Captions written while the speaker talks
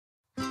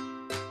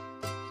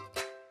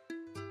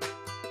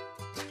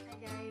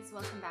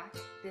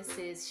this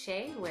is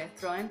Shay with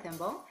Throw and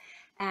Thimble,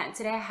 and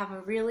today I have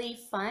a really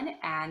fun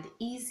and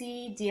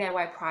easy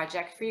DIY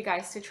project for you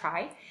guys to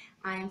try.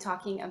 I'm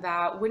talking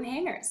about wooden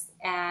hangers,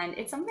 and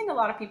it's something a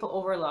lot of people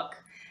overlook.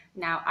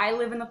 Now, I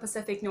live in the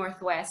Pacific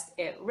Northwest.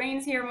 It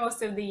rains here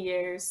most of the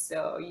year,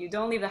 so you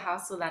don't leave the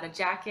house without a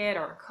jacket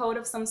or a coat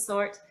of some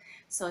sort.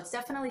 So it's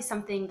definitely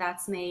something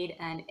that's made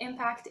an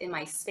impact in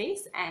my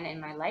space and in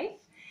my life.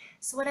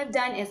 So what I've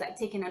done is I've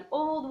taken an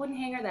old wooden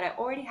hanger that I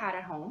already had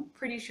at home,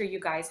 pretty sure you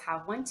guys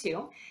have one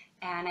too,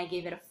 and I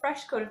gave it a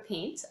fresh coat of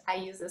paint. I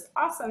use this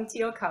awesome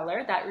teal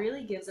color that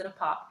really gives it a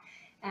pop.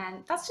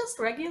 And that's just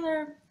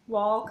regular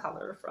wall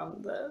color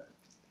from the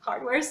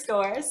hardware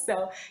store.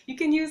 So you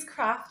can use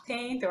craft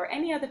paint or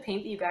any other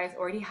paint that you guys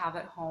already have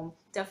at home.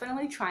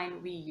 Definitely try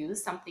and reuse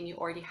something you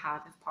already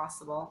have if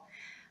possible.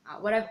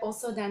 What I've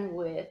also done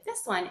with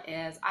this one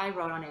is I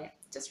wrote on it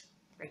just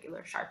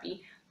regular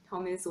Sharpie.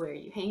 Home is where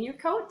you hang your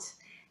coat.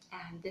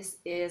 And this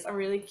is a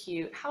really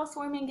cute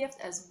housewarming gift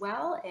as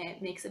well.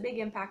 It makes a big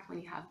impact when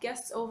you have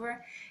guests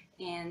over,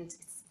 and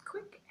it's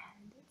quick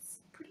and it's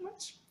pretty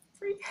much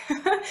free.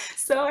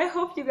 So I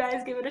hope you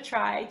guys give it a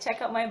try.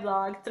 Check out my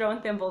blog,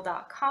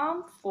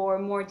 throwandthimble.com, for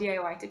more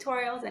DIY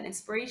tutorials and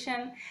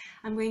inspiration.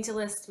 I'm going to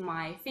list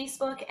my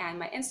Facebook and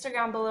my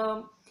Instagram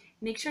below.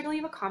 Make sure to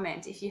leave a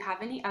comment if you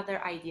have any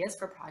other ideas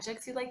for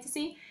projects you'd like to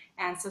see,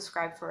 and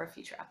subscribe for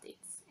future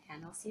updates.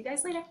 And I'll see you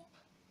guys later.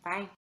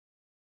 Bye.